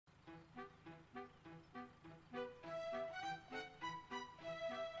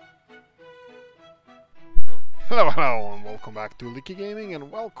Hello, hello, and welcome back to Oolykee Gaming, and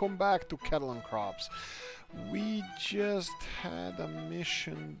welcome back to Cattle and Crops. We just had a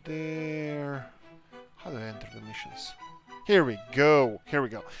mission there. How do I enter the missions? Here we go, here we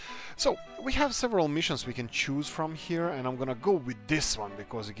go. So, we have several missions we can choose from here, and I'm gonna go with this one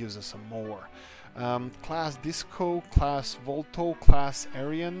because it gives us a more. Class Disco, Class Volto, Class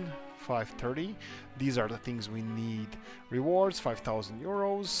Arian, 530. These are the things we need. Rewards, 5,000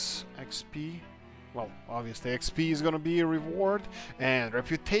 euros, XP. Well, obviously XP is gonna be a reward, and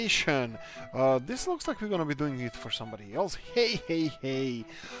reputation. This looks like we're gonna be doing it for somebody else. Hey, hey, hey!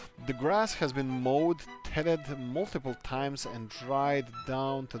 The grass has been mowed, tedded multiple times, and dried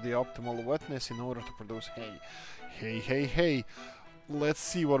down to the optimal wetness in order to produce hay. Hey, hey, hey! Let's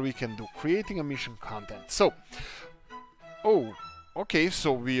see what we can do. Creating a mission content. So, oh, okay,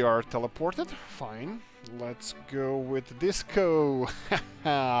 so we are teleported. Fine. Let's go with Disco.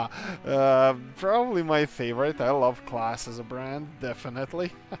 Probably my favorite. I love Class as a brand,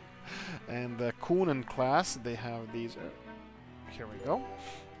 definitely. And Kuhn and Class, they have these. Here we go.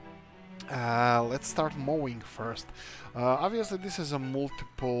 Let's start mowing first. Obviously, this is a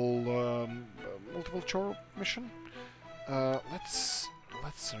multiple chore mission. Let's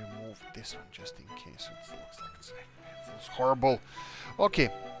remove this one just in case. It looks like it's horrible.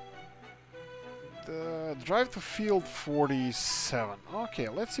 Okay. Drive to field 47. Okay,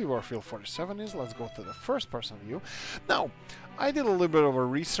 let's see where field 47 is. Let's go to the first person view. Now, I did a little bit of a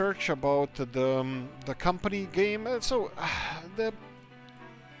research about the company game. As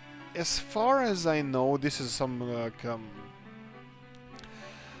far as I know, this is some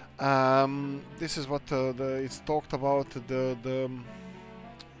this is what it's talked about the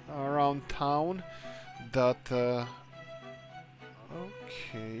around town that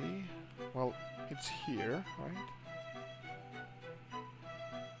okay, well, it's here, right?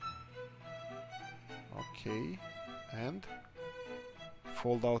 Okay, and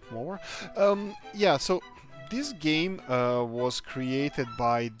fold out mower. Yeah, so this game was created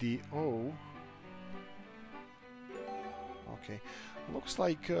by the okay, looks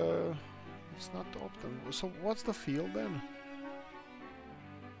like it's not optimal. So what's the field then?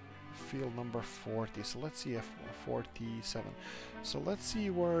 Field number 40. So let's see, F47. So let's see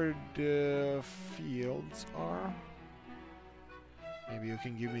where the fields are. Maybe you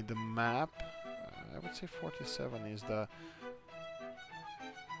can give me the map. I would say 47 is the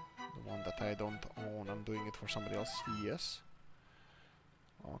one that I don't own. I'm doing it for somebody else. Yes.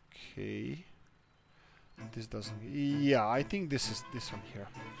 Okay. This doesn't. Yeah, I think this is this one here.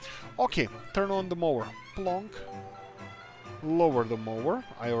 Okay, turn on the mower. Plonk. Lower the mower.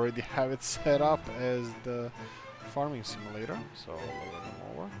 I already have it set up as the farming simulator, so lower the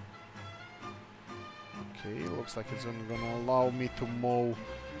mower. Okay, looks like it's only gonna allow me to mow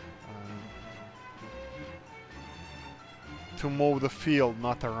the field,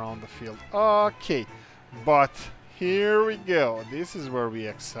 not around the field. Okay, but here we go. This is where we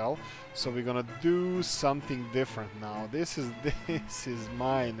excel. So we're gonna do something different now. This is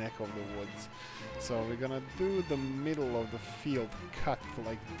my neck of the woods. So we're gonna do the middle of the field cut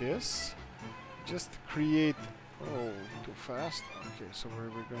like this. Just create. Oh, too fast. Okay, so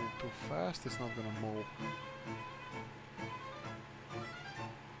we're going too fast. It's not gonna mow.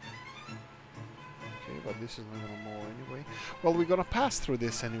 Okay, but this is not gonna mow anyway. Well, we're gonna pass through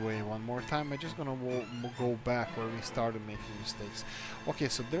this anyway one more time. I'm just gonna go back where we started making mistakes. Okay,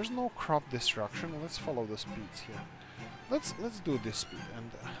 so there's no crop destruction. Let's follow the speeds here. Let's do this speed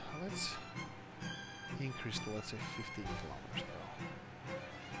and let's increase to, let's say, 15 kilometers per hour.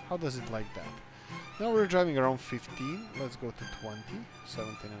 How does it like that? Now we're driving around 15. Let's go to 20,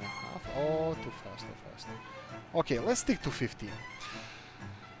 17 and a half. Oh, too fast, too fast. Okay, let's stick to 15.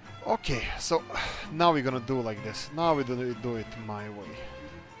 Okay, so now we're gonna do like this. Now we do it my way.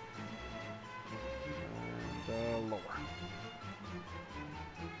 And lower.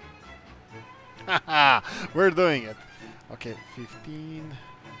 Haha! We're doing it. Okay, 15.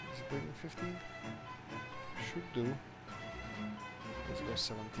 Is it doing 15? Should do. Let's go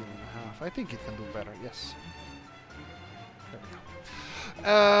 17 and a half. I think it can do better, yes. There we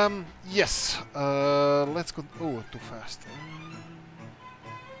go. Yes. Let's go. Oh, too fast.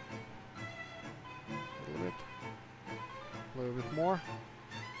 A little bit more.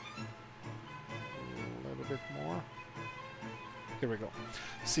 A little bit more. Here we go.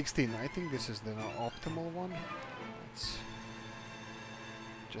 16. I think this is the optimal one. Let's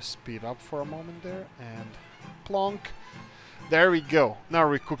just speed up for a moment there and plonk. There we go. Now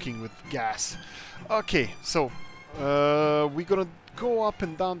we're cooking with gas. Okay, so we're gonna go up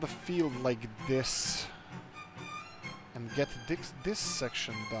and down the field like this and get this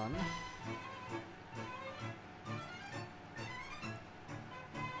section done.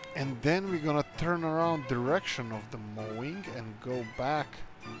 And then we're gonna turn around direction of the mowing and go back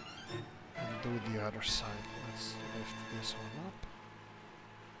and do the other side. Let's lift this one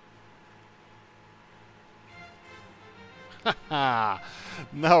up. Haha!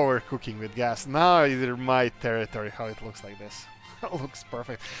 Now we're cooking with gas. Now it's my territory how it looks like this. It looks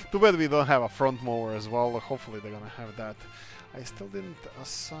perfect. Too bad we don't have a front mower as well. Hopefully they're gonna have that. I still didn't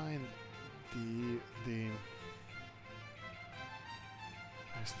assign the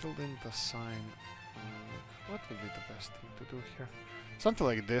I still didn't assign what would be the best thing to do here? Something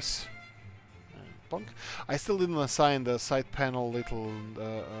like this. Plunk. I still didn't assign the side panel little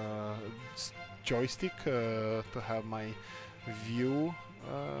joystick to have my view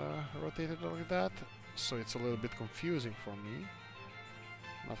rotated like that, so it's a little bit confusing for me.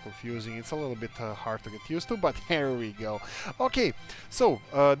 Not confusing, it's a little bit hard to get used to, but here we go. Okay, so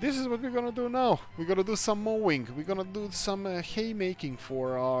this is what we're gonna do now. We're gonna do some mowing, we're gonna do some hay making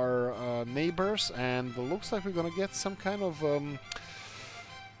for our neighbors, and it looks like we're gonna get some kind of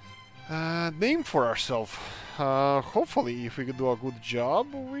name for ourselves. Hopefully, if we could do a good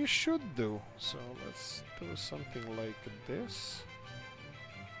job, we should do. So let's do something like this.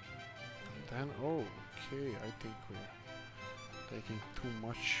 And then, oh, okay, I think we're taking too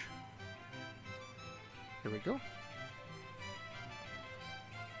much. Here we go.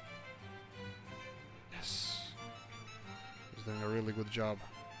 Yes. He's doing a really good job.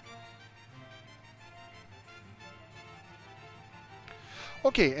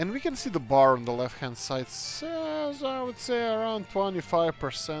 Okay, and we can see the bar on the left-hand side says, I would say, around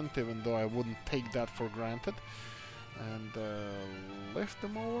 25%, even though I wouldn't take that for granted. And lift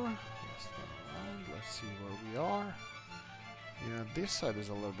them over. Let's turn around. Let's see where we are. Yeah, this side is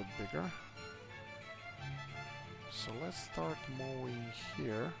a little bit bigger. So let's start mowing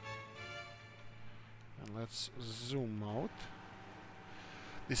here. And let's zoom out.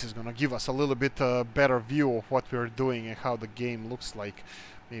 This is gonna give us a little bit better view of what we're doing and how the game looks like.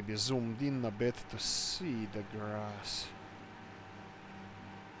 Maybe zoomed in a bit to see the grass.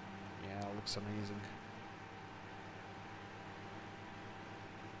 Yeah, it looks amazing.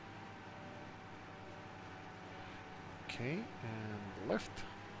 Okay, and left.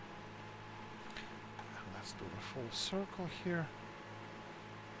 And let's do the full circle here.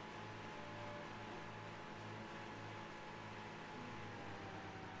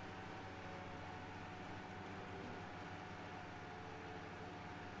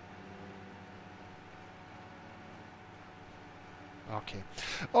 Okay,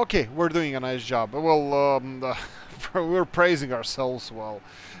 okay, we're doing a nice job. Well, we're praising ourselves well.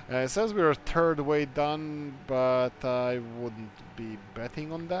 It says we're a third way done, but I wouldn't be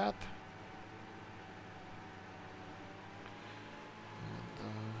betting on that. And,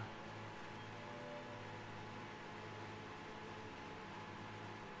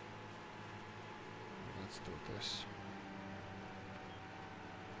 let's do this.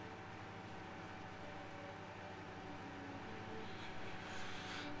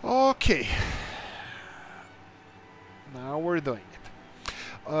 Okay, now we're doing it.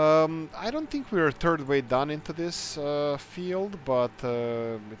 I don't think we're a third way done into this field, but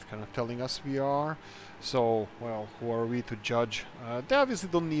it's kind of telling us we are. So, well, who are we to judge? They obviously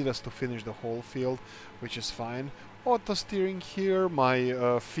don't need us to finish the whole field, which is fine. Auto steering here.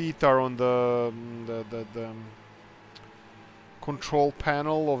 My feet are on the control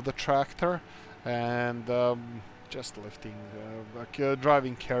panel of the tractor, and just lifting,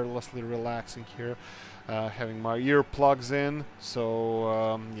 driving carelessly, relaxing here, having my earplugs in.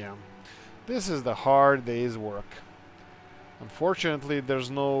 So yeah, this is the hard day's work. Unfortunately,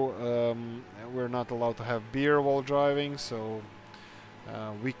 there's no, we're not allowed to have beer while driving, so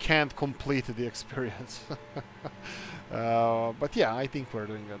we can't complete the experience. But yeah, I think we're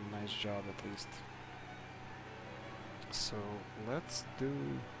doing a nice job at least. So let's do.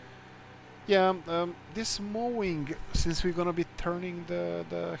 Yeah, this mowing, since we're gonna be turning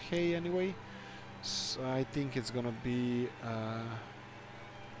the hay anyway, so I think it's gonna be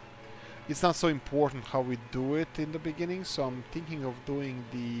it's not so important how we do it in the beginning, so I'm thinking of doing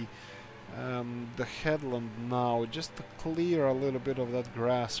the headland now, just to clear a little bit of that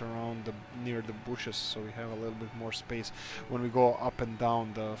grass around near the bushes, so we have a little bit more space when we go up and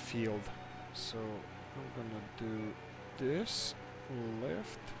down the field. So I'm gonna do this,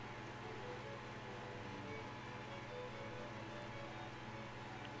 left.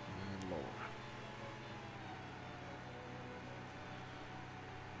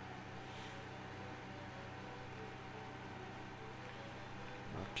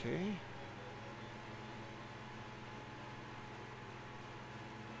 Okay.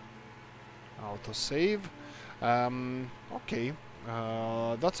 Auto save. Okay.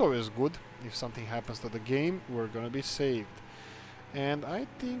 That's always good. If something happens to the game, we're gonna be saved. And I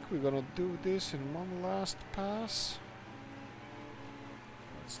think we're gonna do this in one last pass.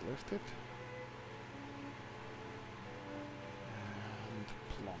 Let's lift it. And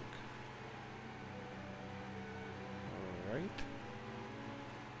plonk. Alright.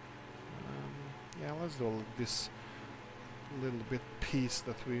 Yeah, let's do this little bit piece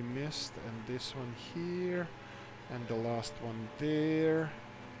that we missed, and this one here, and the last one there.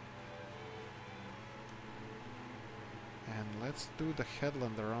 And let's do the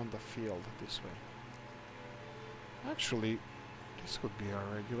headland around the field this way. Actually, this could be our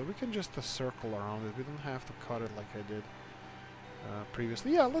regular. We can just circle around it. We don't have to cut it like I did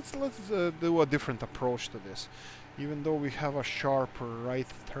previously. Yeah, let's do a different approach to this. Even though we have a sharp right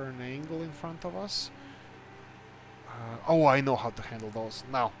turn angle in front of us. Oh, I know how to handle those.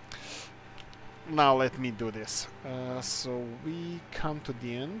 Now let me do this. So we come to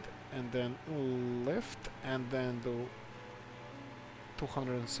the end and then lift and then do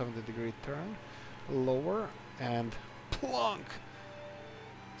 270-degree turn, lower and plonk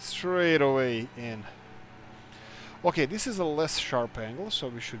straight away in. Okay, this is a less sharp angle, so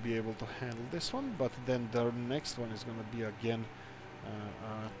we should be able to handle this one, but then the next one is going to be again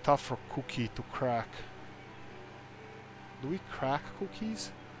a tougher cookie to crack. Do we crack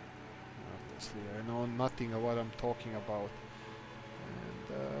cookies? Obviously, I know nothing of what I'm talking about.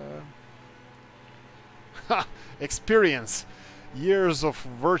 And experience, years of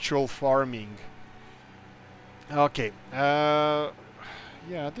virtual farming. Okay, yeah,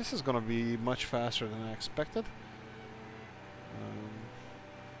 this is gonna be much faster than I expected.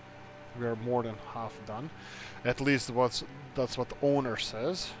 We are more than half done. At least that's what owner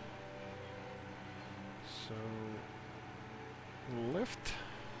says. So lift.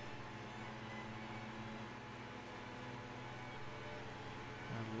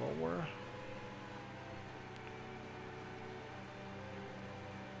 And lower.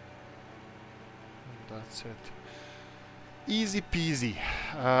 And that's it. Easy peasy.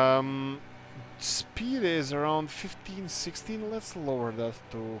 Speed is around 15, 16. Let's lower that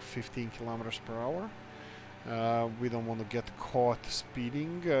to 15 kilometers per hour. We don't want to get caught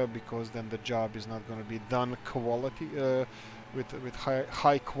speeding because then the job is not going to be done quality with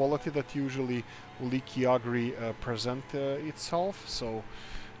high quality that usually Oolykee Agri present itself. So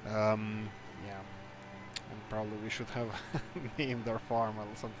yeah, and probably we should have named our farm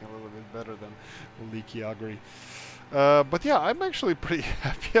something a little bit better than Oolykee Agri. But yeah, I'm actually pretty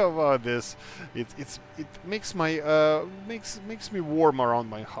happy about this. It makes my makes me warm around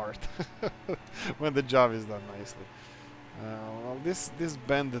my heart when the job is done nicely. Well, this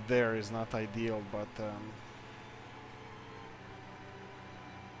bend there is not ideal, but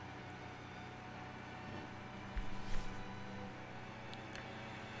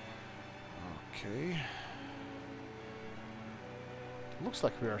okay. Looks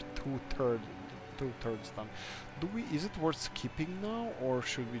like we are two-thirds done. Is it worth skipping now, or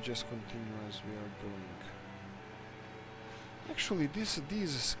should we just continue as we are doing? Actually,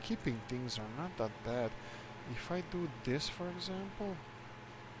 these skipping things are not that bad. If I do this, for example,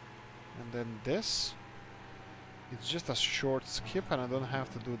 and then this, it's just a short skip and I don't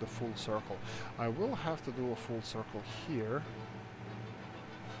have to do the full circle. I will have to do a full circle here.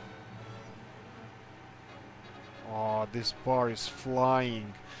 Oh, this bar is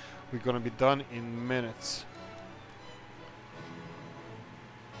flying. We're gonna be done in minutes.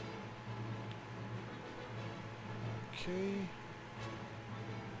 Okay.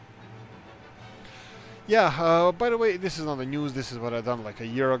 Yeah, by the way, this is not the news, this is what I done like a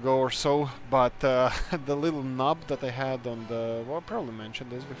year ago or so, but the little knob that I had on the, well, I probably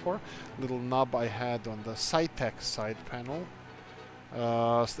mentioned this before, little knob I had on the Cytec side panel,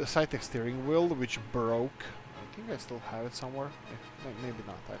 the Cytec steering wheel, which broke. I think I still have it somewhere, maybe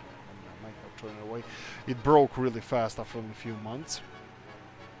not, I might have thrown it away. It broke really fast after a few months.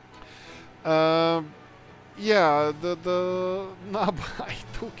 Yeah, the knob, I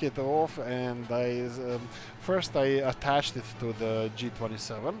took it off and first I attached it to the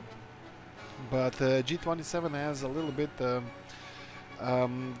G27, but G27 has a little bit,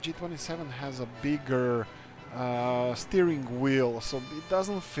 G27 has a bigger steering wheel, so it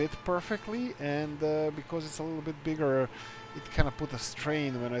doesn't fit perfectly, and because it's a little bit bigger, it kind of put a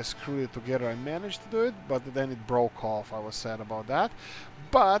strain when I screwed it together. I managed to do it, but then it broke off. I was sad about that.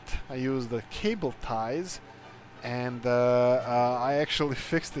 But I used the cable ties, and I actually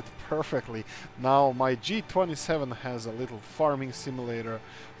fixed it perfectly. Now my G27 has a little farming simulator,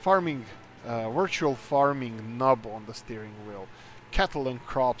 virtual farming knob on the steering wheel. Cattle and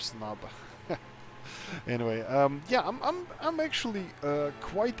crops knob. Anyway, yeah, I'm actually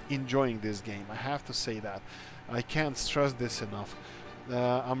quite enjoying this game. I have to say that. I can't stress this enough.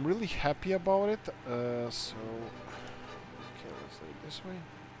 I'm really happy about it. So, okay, let's do it this way.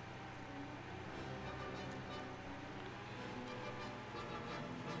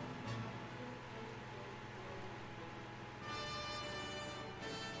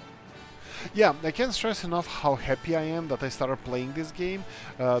 Yeah, I can't stress enough how happy I am that I started playing this game.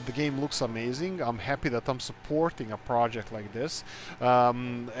 The game looks amazing. I'm happy that I'm supporting a project like this.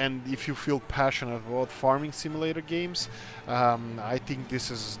 And if you feel passionate about farming simulator games, I think this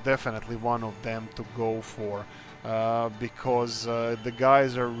is definitely one of them to go for. Because the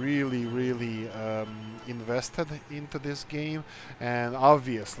guys are really invested into this game, and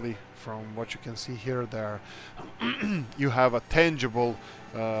obviously from what you can see here, there you have a tangible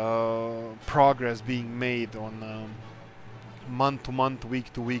progress being made on month to month,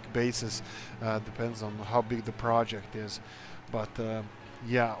 week to week basis. Depends on how big the project is, but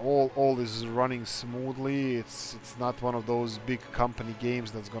yeah, all is running smoothly. It's not one of those big company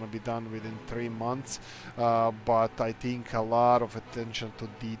games that's going to be done within 3 months, but I think a lot of attention to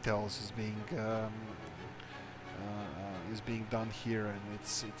details is being done here, and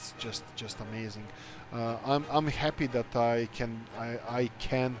it's just amazing. I'm happy that I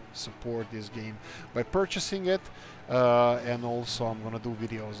can support this game by purchasing it, and also I'm gonna do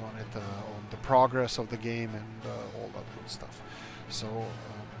videos on it, on the progress of the game and all that good stuff. So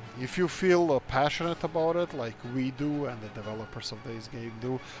if you feel passionate about it like we do and the developers of this game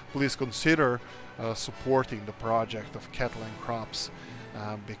do, please consider supporting the project of Cattle and Crops.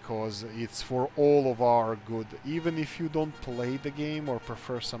 Because it's for all of our good. Even if you don't play the game or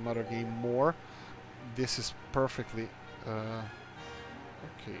prefer some other game more, this is perfectly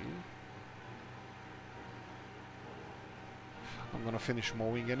okay. I'm gonna finish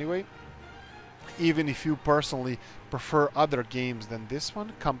mowing anyway. Even if you personally prefer other games than this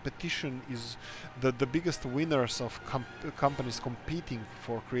one, competition is the biggest winners of companies competing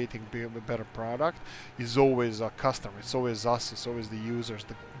for creating a better product is always a customer. It's always us. It's always the users,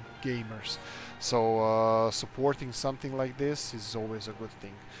 the gamers. So supporting something like this is always a good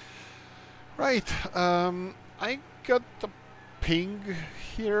thing. Right. I got the ping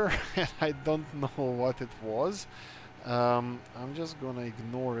here, and I don't know what it was. I'm just gonna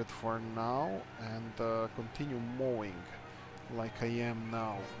ignore it for now and continue mowing like I am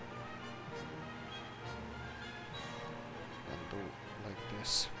now, and do like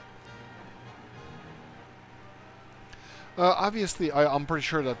this. Obviously, I'm pretty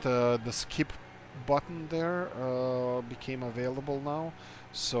sure that the skip button there became available now,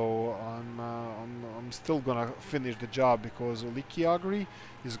 so I'm still gonna finish the job because Oolykee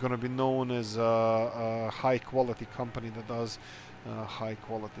is gonna be known as a high quality company that does high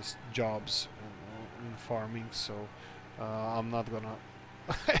quality jobs in farming. So I'm not gonna.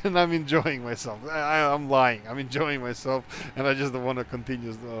 And I'm enjoying myself. I'm lying. I'm enjoying myself, and I just want to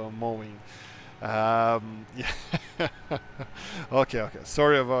continue mowing. Yeah. Okay.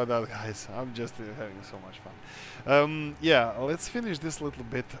 Sorry about that, guys. I'm just having so much fun. Yeah, let's finish this little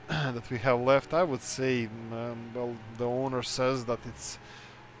bit that we have left. I would say, well, the owner says that it's,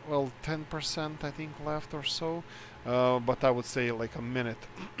 well, 10% I think left or so. But I would say like a minute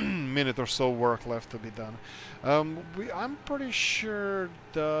or so work left to be done. I'm pretty sure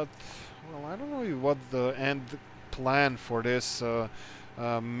that, well, I don't know what the end plan for this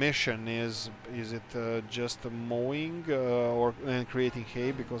mission is. Is it just mowing or and creating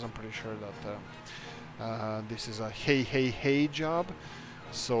hay? Because I'm pretty sure that this is a hay job.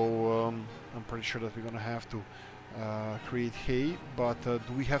 So I'm pretty sure that we're gonna have to create hay. But do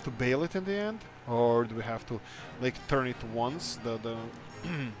we have to bale it in the end, or do we have to like turn it once?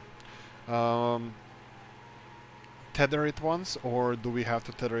 Tether it once, or do we have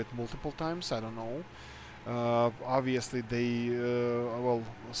to tether it multiple times? I don't know. Obviously they well,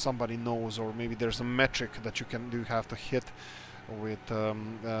 somebody knows, or maybe there's a metric that you have to hit with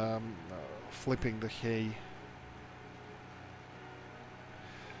flipping the hay.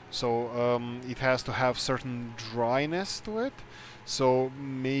 So it has to have certain dryness to it, so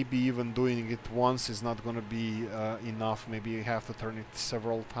maybe even doing it once is not going to be enough. Maybe you have to turn it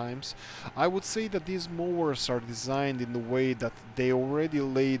several times. I would say that these mowers are designed in the way that they already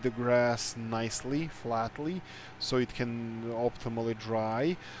lay the grass nicely, flatly, so it can optimally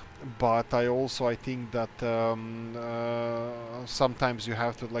dry. But I think that sometimes you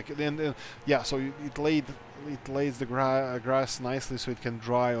have to yeah, so it lays the grass nicely so it can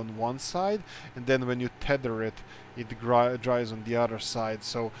dry on one side, and then when you tether it, it dries on the other side.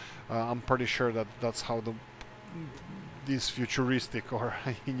 So I'm pretty sure that that's how the these futuristic or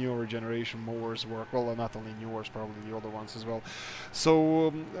newer generation mowers work. Well, not only newers, probably the older ones as well.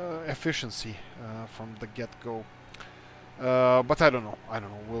 So efficiency from the get-go. But I don't know.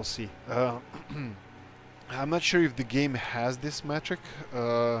 We'll see. I'm not sure if the game has this metric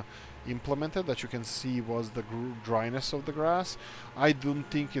implemented that you can see was the dryness of the grass. I don't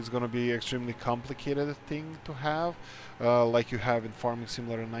think it's gonna be extremely complicated thing to have, like you have in Farming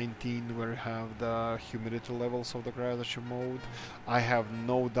Simulator 19, where you have the humidity levels of the grass that you mowed. I have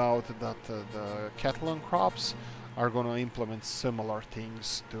no doubt that the cattle and crops are gonna implement similar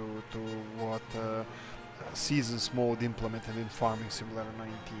things to what Seasons mode implemented in Farming Simulator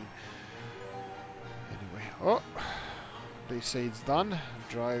 19. Anyway, oh, they say it's done.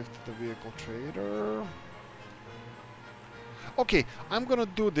 Drive to the vehicle trader. Okay, I'm gonna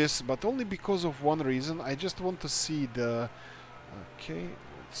do this, but only because of one reason. I just want to see the... Okay,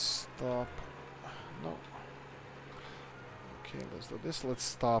 let's stop. No. Okay, let's do this. Let's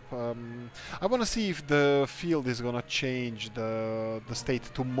stop. I want to see if the field is gonna change the state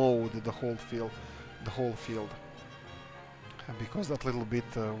to mode the whole field. Because that little bit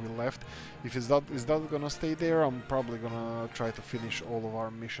we left, if is that gonna stay there, I'm probably gonna try to finish all of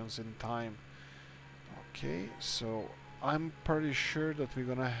our missions in time. Okay, so I'm pretty sure that we're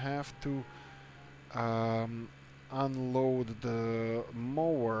gonna have to unload the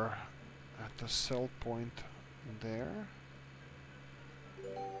mower at the sell point there.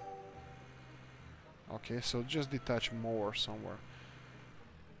 Okay, so just detach mower somewhere.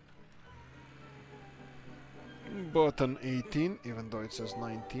 Button 18, even though it says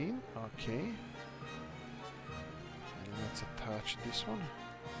 19. Okay. And let's attach this one.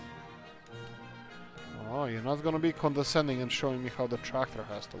 Oh, you're not gonna be condescending and showing me how the tractor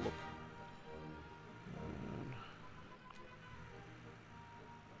has to look.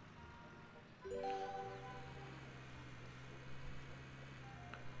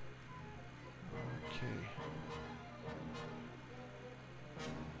 Okay.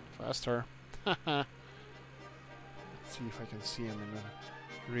 Faster. See if I can see him in the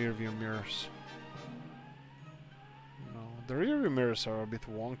rear view mirrors. No, the rear view mirrors are a bit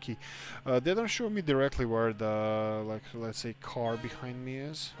wonky. They don't show me directly where the, like, let's say, car behind me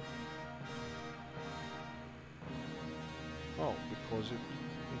is. Oh, because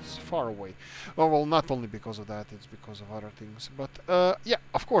it's far away. Oh, well, not only because of that, it's because of other things. But, yeah,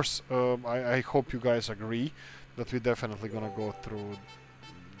 of course, I hope you guys agree that we're definitely gonna go through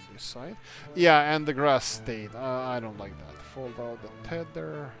side. Yeah, and the grass stayed. I don't like that. Fold out the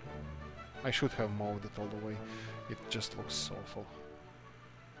tether. I should have mowed it all the way. It just looks awful.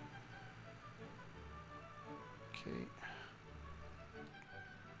 Okay.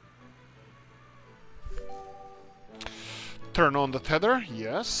 Turn on the tether.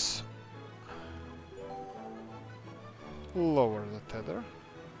 Yes. Lower the tether.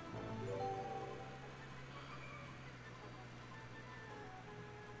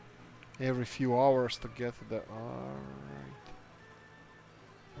 Every few hours to get the... Alright.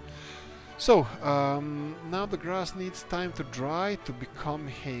 So, now the grass needs time to dry to become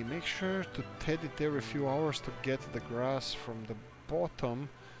hay. Make sure to ted it every few hours to get the grass from the bottom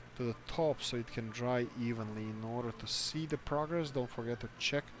to the top so it can dry evenly. In order to see the progress, don't forget to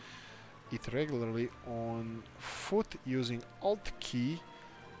check it regularly on foot using Alt key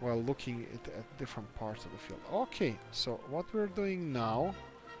while looking at different parts of the field. Okay, so what we're doing now...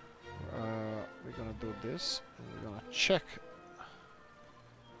 we're gonna do this, and we're gonna check.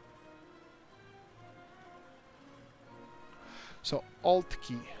 So Alt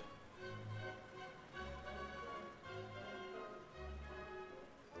key.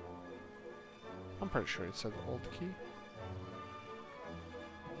 I'm pretty sure it said Alt key.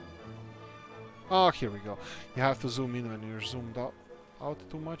 Oh, here we go. You have to zoom in when you're zoomed out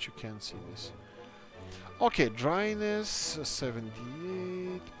too much. You can't see this. Okay, dryness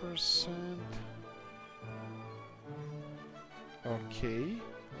 78%. Okay,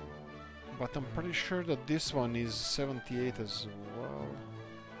 but I'm pretty sure that this one is 78 as well.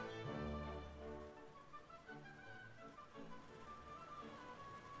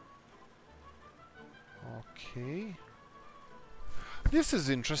 Okay, this is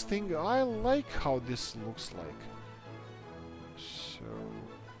interesting. I like how this looks like. So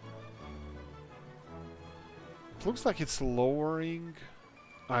it looks like it's lowering.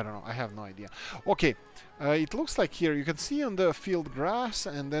 I don't know, I have no idea. Okay, it looks like here you can see on the field grass,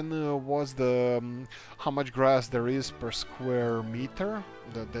 and then was the how much grass there is per square meter,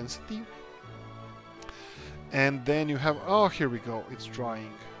 the density. And then you have, oh, here we go, it's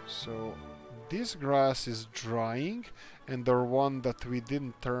drying. So this grass is drying, and the one that we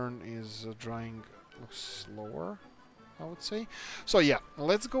didn't turn is drying, looks slower. I would say. So yeah,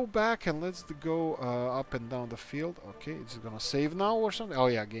 let's go back and let's go up and down the field. Okay, it's gonna save now or something. Oh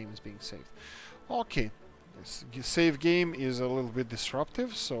yeah, game is being saved. Okay, this save game is a little bit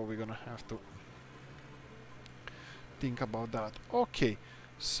disruptive, so we're gonna have to think about that. Okay,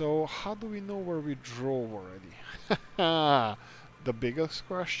 so how do we know where we drove already? The biggest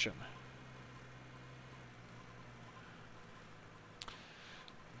question.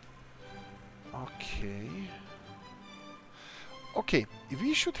 Okay. Okay,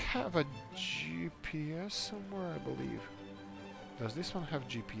 we should have a GPS somewhere, I believe. Does this one have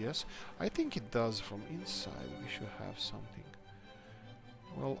GPS? I think it does. From inside we should have something.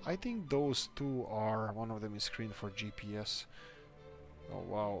 Well, I think those two are... One of them is screened for GPS. Oh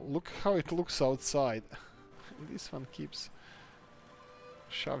wow, look how it looks outside. This one keeps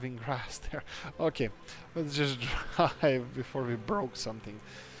shoving grass there. Okay, let's just drive before we broke something.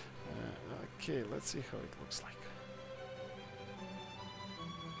 Okay, let's see how it looks like.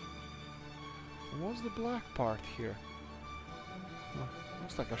 What's the black part here? Oh,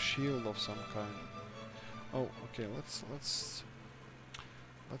 looks like a shield of some kind. Oh, okay. Let's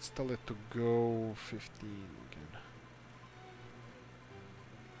tell it to go 15 again.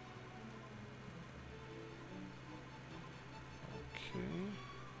 Okay.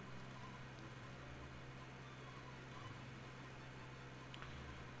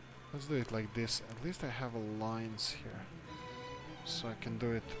 Let's do it like this. At least I have lines here, so I can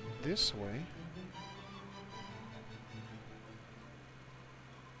do it this way.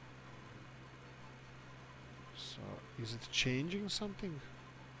 So, is it changing something?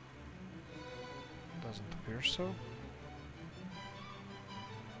 Doesn't appear so.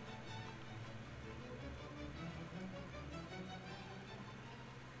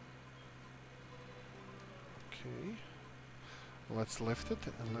 Okay. Let's lift it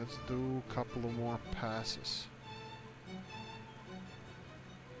and let's do a couple of more passes.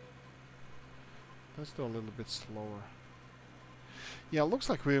 Let's do a little bit slower. Yeah, looks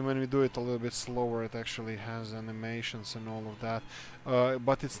like when we do it a little bit slower, it actually has animations and all of that.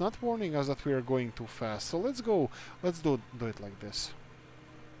 But it's not warning us that we are going too fast. So let's do it like this.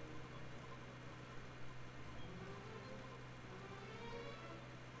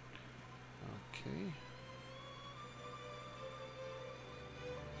 Okay.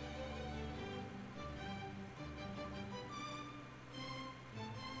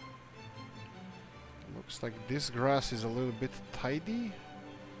 Looks like this grass is a little bit tidy,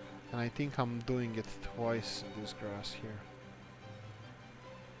 and I think I'm doing it twice, this grass here,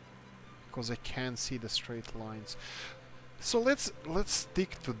 because I can't see the straight lines. So let's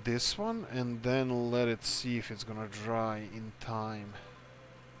stick to this one and then let it see if it's gonna dry in time.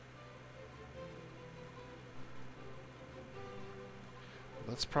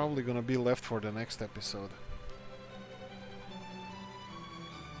 That's probably gonna be left for the next episode.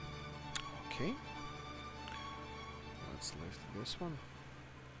 Okay. Let's lift this one.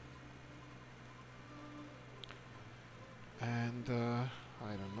 And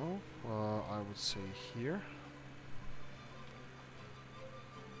I don't know, I would say here.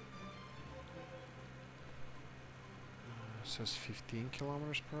 It says 15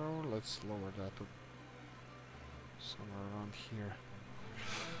 kilometers per hour. Let's lower that to somewhere around here.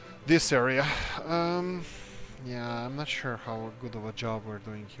 This area. Yeah, I'm not sure how good of a job we're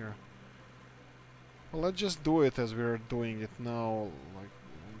doing here. Well, let's just do it as we're doing it now, like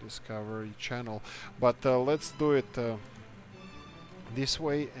on Discovery Channel. But let's do it this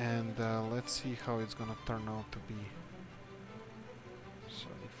way, and let's see how it's gonna turn out to be. So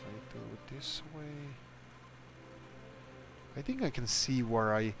if I do it this way, I think I can see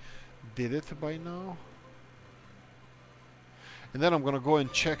where I did it by now. And then I'm gonna go and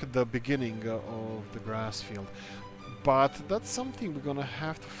check the beginning of the grass field. But that's something we're gonna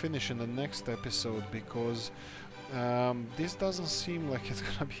have to finish in the next episode, because this doesn't seem like it's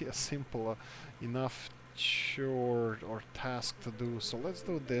gonna be a simple enough chore or task to do. So let's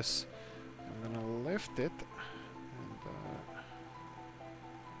do this. I'm gonna lift it, and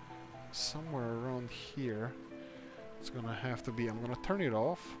somewhere around here it's gonna have to be. I'm gonna turn it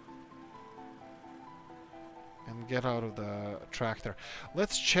off and get out of the tractor.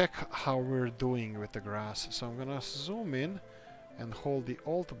 Let's check how we're doing with the grass. So I'm gonna zoom in and hold the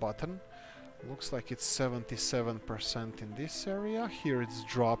Alt button. Looks like it's 77% in this area. Here it's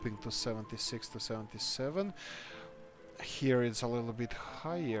dropping to 76 to 77. Here it's a little bit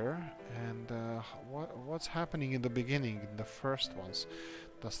higher. And what's happening in the beginning, in the first ones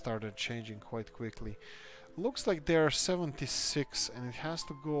that started changing quite quickly? Looks like they are 76, and it has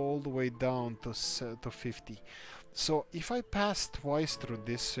to go all the way down to 50. So if I pass twice through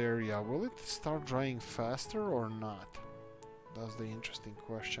this area, will it start drying faster or not? That's the interesting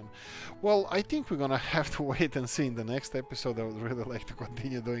question. Well, I think we're gonna have to wait and see in the next episode. I would really like to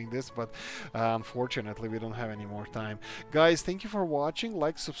continue doing this, but unfortunately we don't have any more time. Guys, thank you for watching.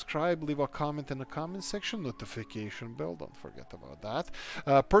 Like, subscribe, leave a comment in the comment section, notification bell, don't forget about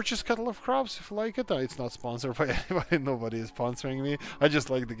that. Purchase Kettle of Crops if you like it. It's not sponsored by anybody, nobody is sponsoring me. I just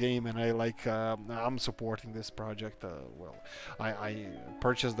like the game, and I like, I'm supporting this project. Well, I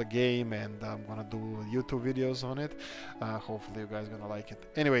purchased the game, and I'm gonna do YouTube videos on it. Hopefully you guys are gonna like it.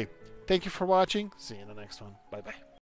 Anyway, thank you for watching. See you in the next one. Bye bye.